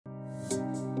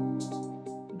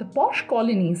posh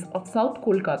colonies of South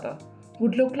Kolkata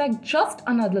would look like just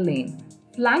another lane,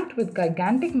 flanked with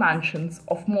gigantic mansions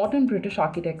of modern British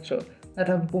architecture that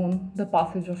have borne the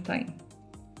passage of time.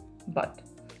 But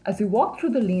as you walk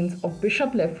through the lanes of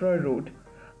Bishop Lefroy Road,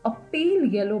 a pale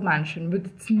yellow mansion with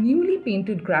its newly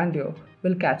painted grandeur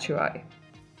will catch your eye.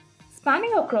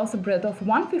 Spanning across a breadth of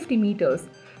 150 meters,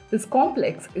 this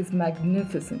complex is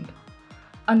magnificent.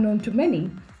 Unknown to many,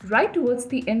 right towards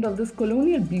the end of this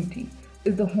colonial beauty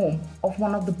is the home of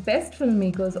one of the best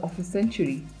filmmakers of his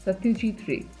century, Satyajit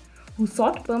Ray, who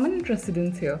sought permanent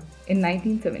residence here in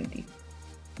 1970.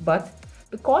 But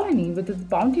the colony with its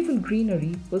bountiful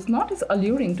greenery was not as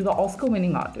alluring to the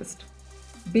Oscar-winning artist.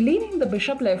 Believing the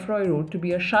Bishop Lefroy Road to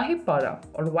be a Shahib Para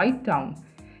or white town,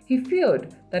 he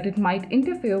feared that it might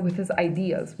interfere with his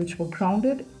ideas, which were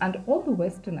grounded and although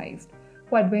westernized,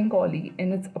 quite Bengali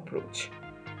in its approach.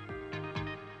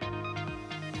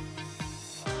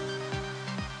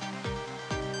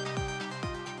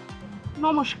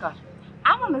 Namaskar.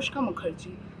 I'm Anushka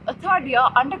Mukherjee, a third-year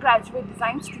undergraduate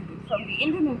design student from the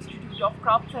Indian Institute of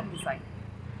Crafts and Design.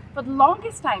 For the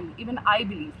longest time, even I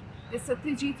believed that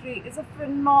Satyajit Ray is a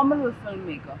phenomenal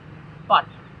filmmaker. But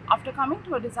after coming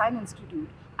to a design institute,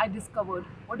 I discovered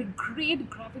what a great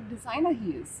graphic designer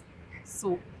he is.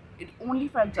 So it only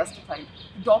felt justified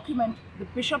to document the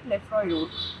Bishop Lefroy Road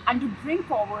and to bring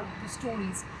forward the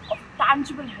stories of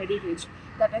tangible heritage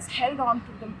that has held on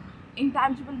to the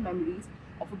intangible memories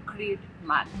of a great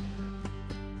man.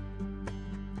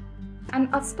 An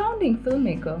astounding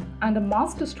filmmaker and a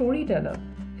master storyteller,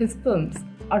 his films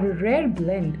are a rare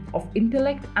blend of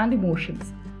intellect and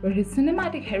emotions, where his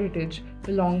cinematic heritage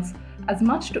belongs as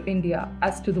much to India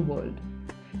as to the world.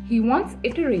 He once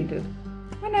iterated,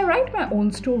 "When I write my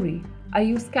own story, I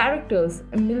use characters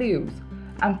and milieux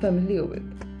I'm familiar with.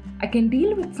 I can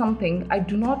deal with something I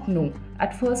do not know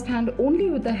at first hand only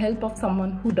with the help of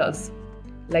someone who does,"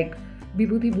 like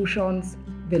Bibhuti Bhushan's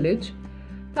Village,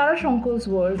 Tarashankar's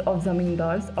world of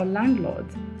zamindars or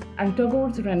landlords, and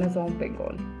Tagore's Renaissance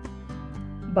Bengal.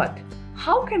 But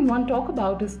how can one talk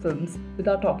about his films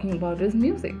without talking about his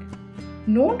music?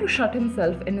 Known to shut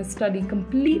himself in his study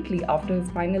completely after his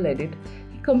final edit,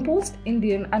 he composed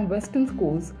Indian and Western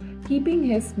scores, keeping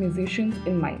his musicians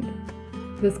in mind.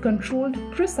 This controlled,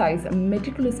 precise, and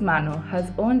meticulous manner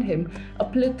has earned him a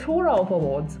plethora of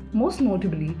awards, most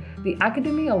notably the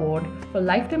Academy Award for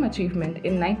Lifetime Achievement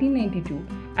in 1992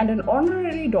 and an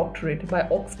honorary doctorate by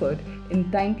Oxford in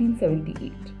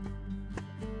 1978.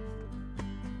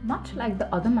 Much like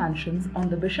the other mansions on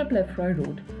the Bishop Lefroy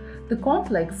Road, the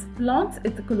complex flaunts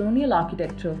its colonial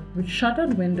architecture with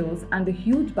shuttered windows and a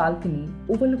huge balcony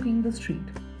overlooking the street.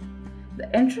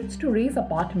 The entrance to Ray's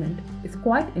apartment is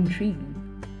quite intriguing.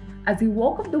 As you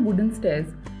walk up the wooden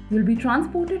stairs, you'll be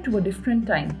transported to a different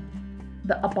time.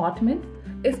 The apartment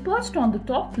is perched on the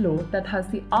top floor that has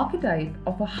the archetype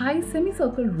of a high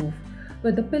semicircle roof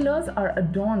where the pillars are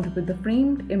adorned with the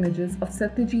framed images of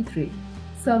Satyajit Ray,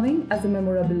 serving as a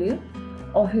memorabilia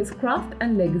of his craft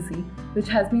and legacy, which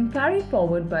has been carried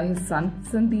forward by his son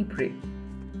Sandeep Ray.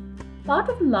 Part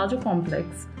of the larger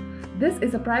complex, this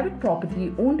is a private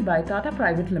property owned by Tata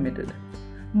Private Limited.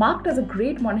 Marked as a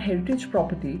Grade 1 heritage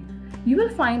property, you will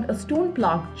find a stone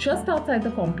plaque just outside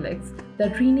the complex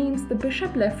that renames the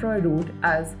Bishop Lefroy Road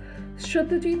as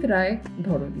Satyajit Ray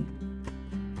Dhoroli.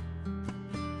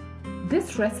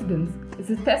 This residence is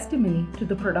a testimony to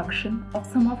the production of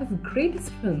some of his greatest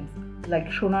films like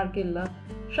Shonar Killa,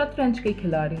 Shatranj Ke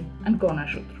Khilari, and Gona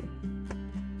Shutru.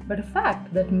 But a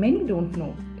fact that many don't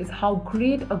know is how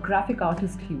great a graphic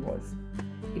artist he was.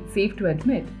 It's safe to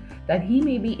admit that he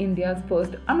may be India's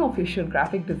first unofficial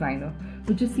graphic designer,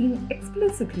 which is seen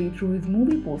explicitly through his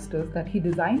movie posters that he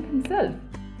designed himself.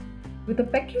 With a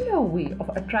peculiar way of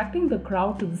attracting the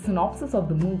crowd to the synopsis of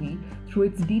the movie through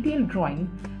its detailed drawing,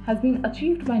 has been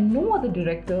achieved by no other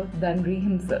director than Ray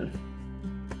himself.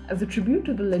 As a tribute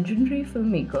to the legendary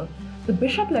filmmaker, the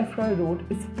Bishop Lefroy Road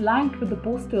is flanked with the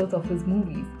posters of his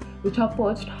movies, which are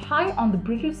perched high on the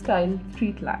British-style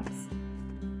street lamps.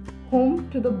 Home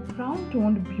to the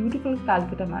brown-toned beautiful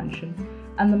Calcutta mansion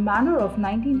and the manor of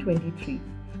 1923,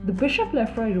 the Bishop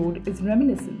Lefroy Road is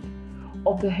reminiscent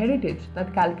of the heritage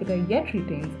that Calcutta yet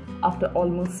retains after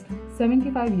almost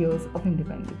 75 years of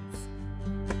independence.